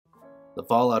The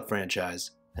Fallout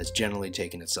franchise has generally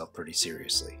taken itself pretty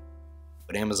seriously,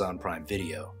 but Amazon Prime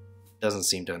Video doesn't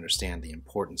seem to understand the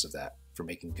importance of that for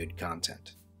making good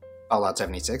content. Fallout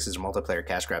 76 is a multiplayer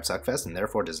cash grab suckfest and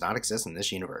therefore does not exist in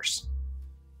this universe.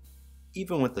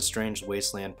 Even with the strange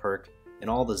wasteland perk and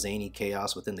all the zany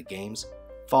chaos within the games,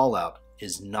 Fallout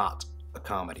is not a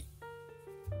comedy.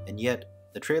 And yet,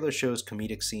 the trailer shows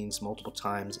comedic scenes multiple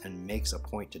times and makes a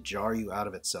point to jar you out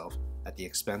of itself at the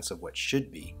expense of what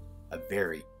should be a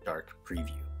very dark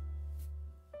preview.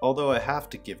 Although I have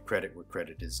to give credit where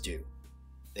credit is due,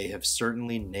 they have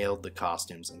certainly nailed the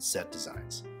costumes and set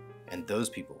designs, and those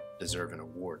people deserve an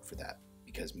award for that,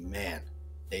 because man,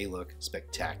 they look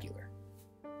spectacular.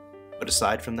 But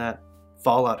aside from that,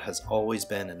 Fallout has always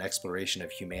been an exploration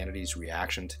of humanity's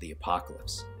reaction to the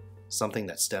apocalypse, something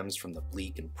that stems from the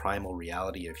bleak and primal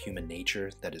reality of human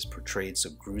nature that is portrayed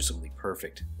so gruesomely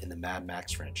perfect in the Mad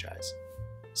Max franchise,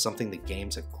 something the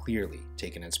games have clearly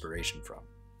taken inspiration from.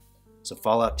 So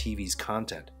Fallout TV's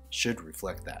content should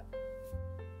reflect that.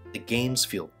 The games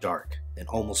feel dark and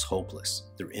almost hopeless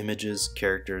through images,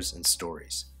 characters, and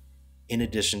stories, in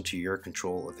addition to your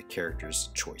control of the characters'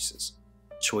 choices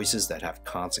that have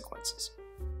consequences,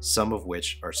 some of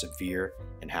which are severe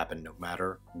and happen no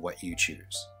matter what you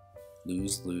choose.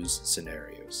 Lose-lose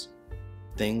scenarios.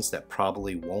 Things that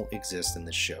probably won't exist in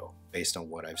the show based on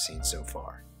what I've seen so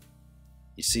far.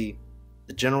 You see,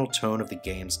 the general tone of the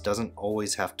games doesn't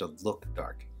always have to look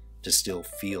dark to still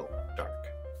feel dark.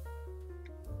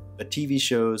 But TV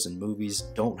shows and movies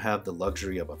don't have the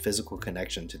luxury of a physical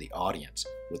connection to the audience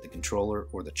with the controller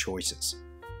or the choices,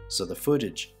 so the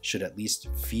footage should at least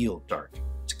feel dark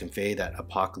to convey that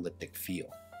apocalyptic feel.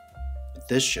 But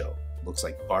this show looks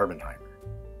like Barbenheimer.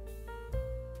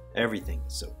 Everything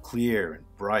is so clear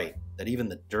and bright that even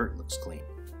the dirt looks clean,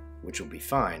 which will be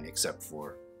fine except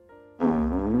for...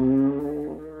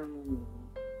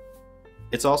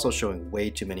 It's also showing way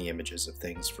too many images of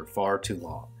things for far too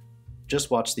long.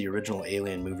 Just watch the original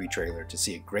Alien movie trailer to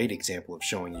see a great example of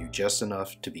showing you just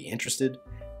enough to be interested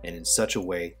and in such a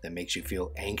way that makes you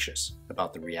feel anxious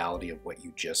about the reality of what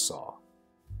you just saw.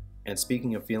 And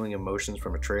speaking of feeling emotions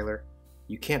from a trailer,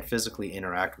 you can't physically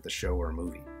interact with a show or a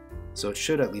movie, so it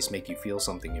should at least make you feel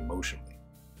something emotionally,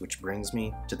 which brings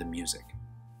me to the music.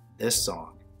 This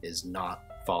song is not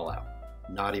Fallout,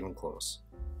 not even close.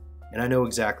 And I know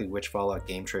exactly which Fallout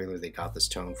game trailer they got this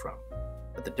tone from,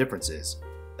 but the difference is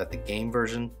that the game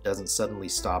version doesn't suddenly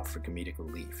stop for comedic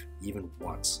relief, even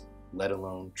once, let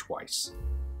alone twice.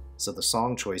 So the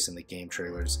song choice in the game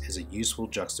trailers is a useful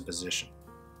juxtaposition.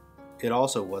 It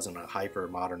also wasn't a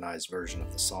hyper-modernized version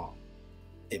of the song.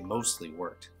 It mostly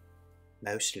worked.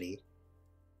 Mostly.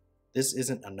 This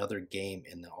isn't another game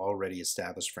in the already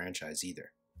established franchise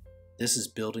either. This is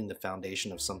building the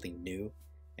foundation of something new,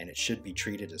 and it should be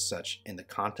treated as such in the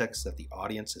context that the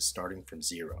audience is starting from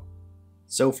zero.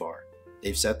 So far,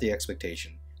 they've set the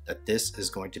expectation that this is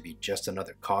going to be just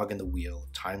another cog in the wheel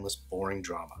of timeless, boring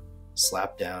drama,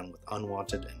 slapped down with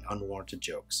unwanted and unwarranted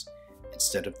jokes,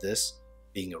 instead of this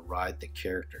being a ride the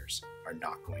characters are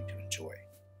not going to enjoy.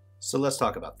 So let's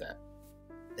talk about that.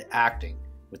 The acting,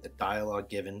 with the dialogue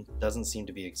given, doesn't seem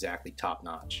to be exactly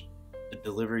top-notch. The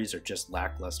deliveries are just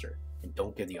lackluster and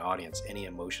don't give the audience any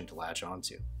emotion to latch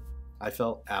onto. I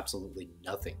felt absolutely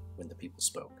nothing when the people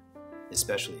spoke,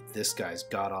 especially this guy's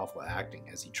god-awful acting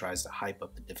as he tries to hype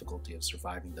up the difficulty of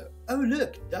surviving the "oh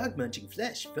look, dog-munching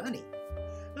flesh, funny."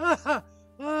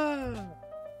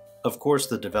 Of course,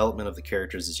 the development of the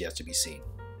characters is yet to be seen,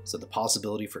 so the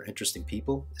possibility for interesting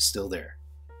people is still there.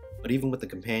 But even with the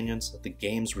companions, the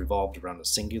games revolved around a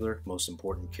singular, most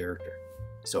important character,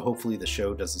 so hopefully the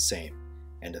show does the same,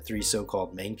 and the three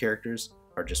so-called main characters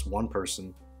are just one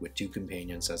person with two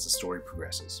companions as the story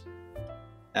progresses.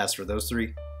 As for those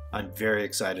three, I'm very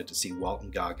excited to see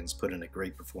Walton Goggins put in a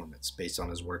great performance based on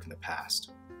his work in the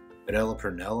past. But Ella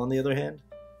Purnell, on the other hand,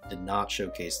 did not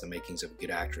showcase the makings of a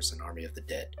good actress in Army of the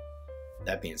Dead.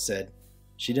 That being said,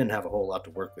 she didn't have a whole lot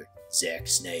to work with Zack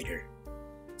Snyder.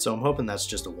 So I'm hoping that's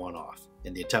just a one-off,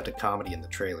 and the attempt at comedy in the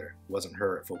trailer wasn't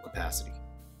her at full capacity.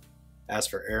 As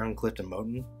for Aaron Clifton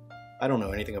Moten, I don't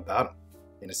know anything about him,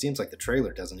 and it seems like the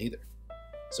trailer doesn't either.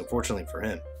 So fortunately for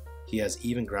him, he has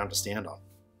even ground to stand on,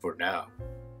 for now.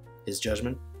 His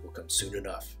judgment will come soon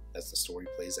enough as the story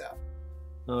plays out.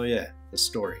 Oh yeah, the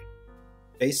story.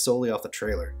 Based solely off the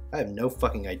trailer, I have no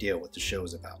fucking idea what the show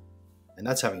is about. And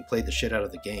that's having played the shit out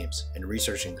of the games and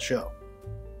researching the show.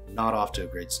 Not off to a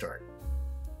great start.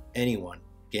 Anyone,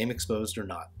 game exposed or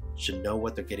not, should know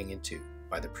what they're getting into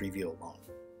by the preview alone.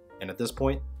 And at this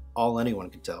point, all anyone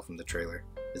can tell from the trailer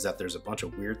is that there's a bunch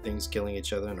of weird things killing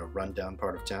each other in a run-down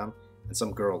part of town, and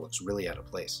some girl looks really out of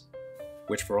place.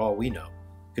 which for all we know,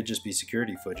 could just be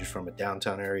security footage from a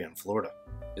downtown area in Florida.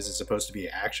 Is it supposed to be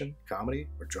action, comedy,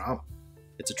 or drama?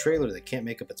 It's a trailer that can't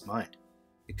make up its mind.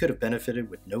 It could have benefited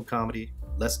with no comedy,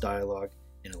 less dialogue,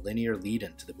 and a linear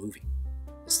lead-in to the movie.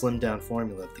 The slimmed-down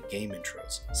formula of the game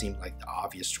intros seemed like the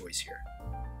obvious choice here,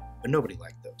 but nobody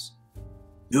liked those.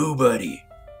 Nobody!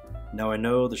 Now I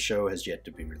know the show has yet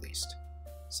to be released,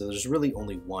 so there's really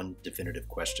only one definitive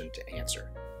question to answer.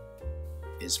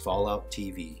 Is Fallout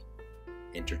TV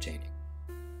entertaining?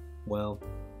 Well,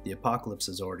 the apocalypse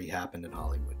has already happened in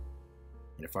Hollywood,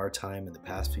 and if our time in the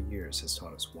past few years has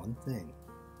taught us one thing,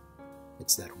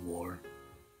 it's that war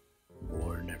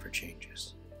never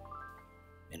changes.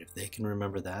 And if they can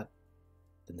remember that,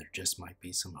 then there just might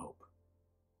be some hope.